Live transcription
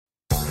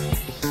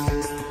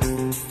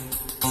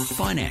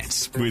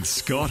Finance with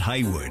Scott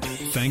Hayward.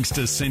 Thanks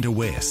to Centre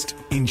West,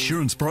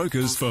 insurance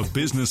brokers for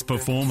business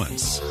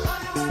performance.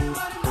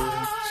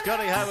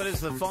 Scotty Hayward is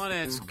the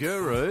finance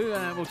guru.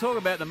 We'll talk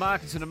about the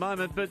markets in a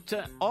moment, but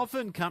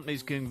often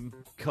companies can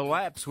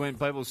collapse when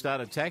people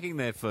start attacking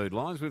their food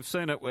lines. We've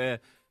seen it where,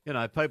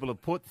 people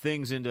have put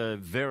things into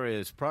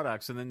various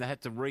products and then they had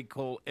to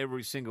recall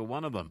every single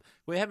one of them.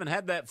 We haven't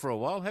had that for a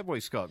while, have we,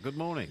 Scott? Good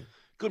morning.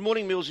 Good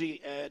morning,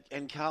 Millsy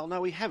and Carl. No,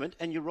 we haven't,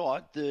 and you're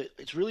right.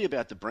 It's really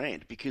about the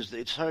brand, because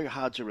it's so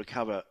hard to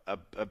recover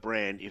a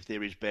brand if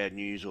there is bad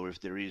news or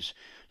if there is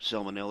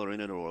salmonella in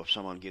it or if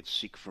someone gets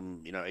sick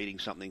from eating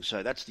something.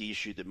 So that's the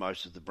issue that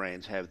most of the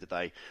brands have that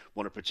they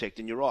want to protect.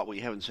 And you're right, we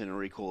haven't seen a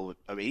recall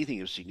of anything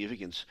of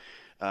significance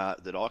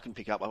that I can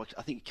pick up.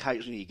 I think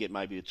occasionally you get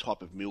maybe a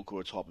type of milk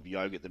or a type of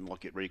yogurt that might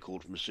get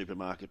recalled from a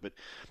supermarket, but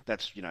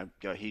that's,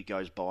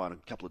 goes by in a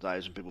couple of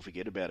days and people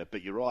forget about it.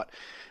 But you're right,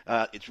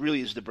 it really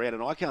is the brand,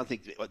 and I can't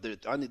think,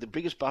 only the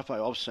biggest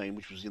buffet I've seen,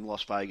 which was in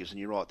Las Vegas, and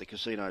you're right, the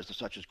casinos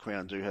such as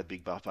Crown do have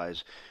big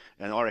buffets,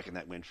 and I reckon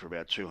that went for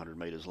about 200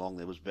 metres long.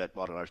 There was about,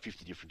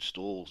 50 different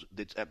stalls.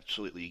 It's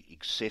absolutely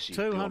excessive.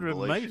 200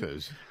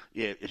 metres?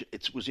 Yeah,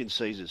 it was in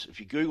Caesars. If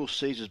you Google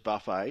Caesars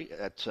buffet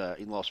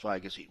in Las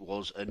Vegas, it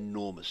was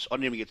enormous. I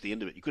didn't even get to the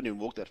end of it. You couldn't even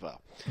walk that far.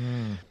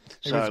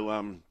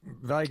 So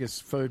Vegas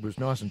food was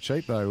nice and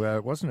cheap,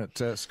 though, wasn't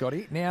it,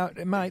 Scotty? Now,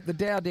 mate, the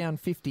Dow down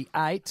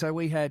 58, so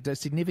we had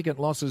significant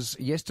losses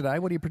yesterday.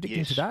 What are you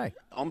predicting today?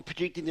 I'm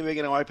predicting that we're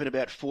going to open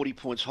about 40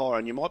 points higher,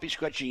 and you might be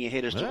scratching your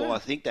head as to why I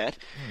think that.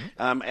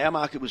 Our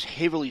market was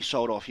heavily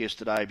sold off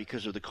yesterday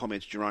because of the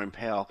comments Jerome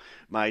Powell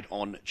made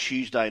on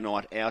Tuesday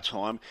night, our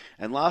time,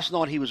 and last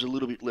night he was a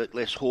little bit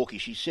less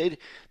hawkish. He said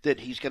that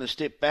he's going to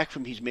step back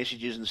from his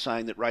messages and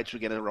saying that rates were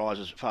going to rise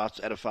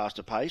at a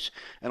faster pace,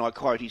 and I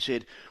quote, he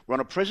said, "We're on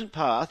a present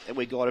path and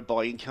we're guided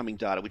by incoming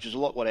data," which is a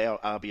lot what our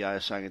RBA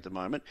is saying at the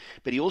moment.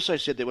 But he also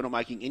said that we're not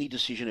making any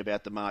decision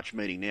about the March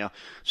meeting. Now,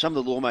 some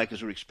of the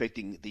lawmakers were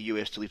expecting the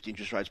US to lift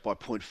interest rates by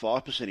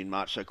 0.5% in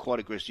March, so quite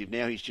aggressive.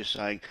 Now he's just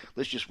saying,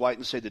 let's just wait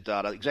and see the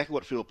data, exactly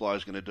what Philip Lowe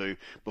is going to do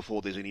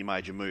before there's any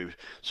major move.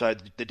 So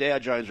the Dow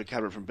Jones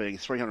recovered from being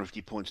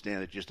 350 points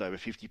down to just over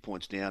 50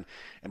 points down,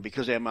 and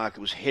because our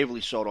market was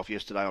heavily sold off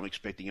yesterday, I'm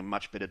expecting a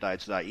much better day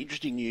today.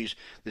 Interesting news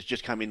that's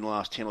just come in the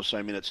last 10 or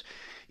so minutes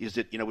is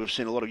that, we've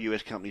seen a lot of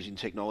US companies in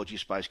technology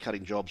space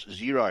cutting jobs.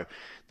 Xero,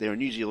 they're a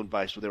New Zealand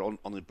based, they're on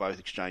both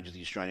exchanges,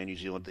 the Australian and New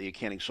Zealand, the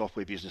accounting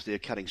software business, they're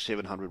cutting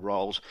 700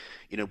 roles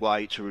in a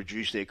way to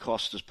reduce their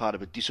costs as part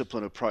of a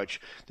disciplined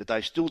approach that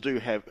they still do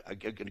have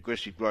an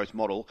aggressive growth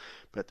model,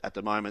 but at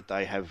the moment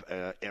they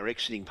are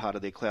exiting part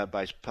of their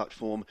cloud-based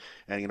platform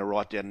and are going to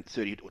write down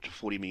 $30 to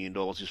 $40 million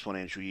this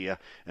financial year,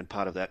 and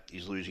part of that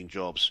is losing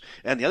jobs.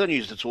 And the other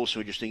news that's also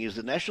interesting is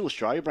that National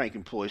Australia Bank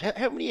employees,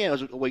 how many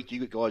hours a week do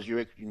you guys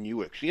reckon you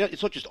work? So,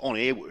 it's not just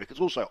on-air work, it's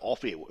also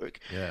off-air work.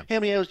 Yeah. How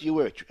many hours do you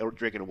work, do you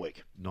reckon, a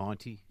week?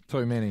 90.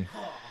 Too many.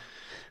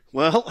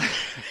 Well,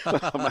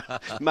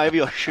 maybe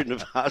I shouldn't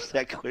have asked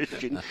that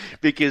question,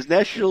 because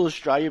National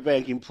Australia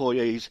Bank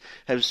employees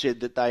have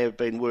said that they have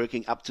been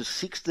working up to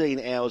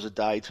 16 hours a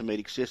day to meet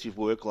excessive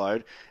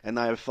workload, and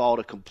they have filed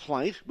a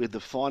complaint with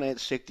the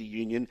Finance Sector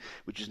Union,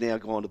 which has now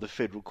gone to the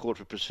Federal Court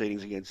for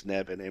proceedings against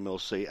NAB and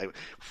MLC.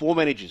 4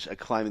 managers are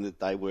claiming that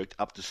they worked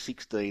up to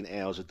 16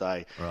 hours a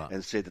day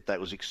and said that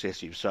was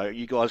excessive. So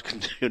you guys can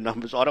do your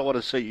numbers. I don't want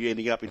to see you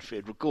ending up in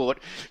Federal Court,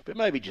 but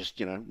maybe just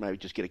get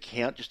a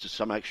count just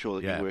to make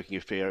sure that you're working a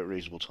fair,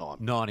 reasonable time.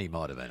 90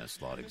 might have been a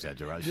slight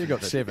exaggeration. You've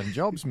got 7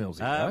 jobs,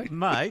 Millsy,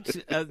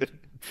 mate.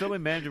 Philly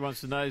Manager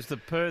wants to know, is the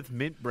Perth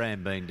Mint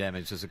brand being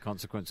damaged as a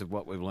consequence of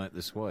what we've learnt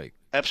this week?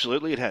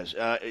 Absolutely it has.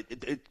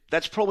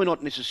 That's probably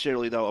not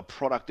necessarily, though, a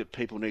product that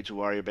people need to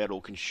worry about or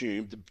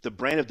consume. The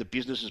brand of the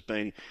business has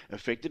been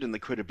affected and the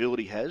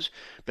credibility has,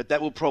 but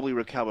that will probably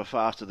recover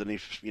faster than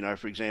if,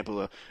 for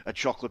example, a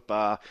chocolate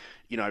bar,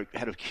 had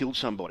have killed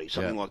somebody,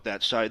 something like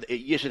that. So,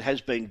 yes, it has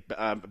been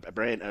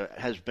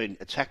has been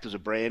attacked as a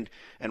brand,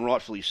 and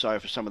rightfully so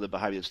for some of the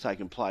behaviour that's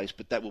taken place,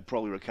 but that will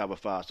probably recover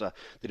faster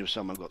than if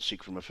someone got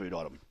sick from a food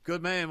item.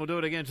 Good man. We'll do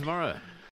it again tomorrow.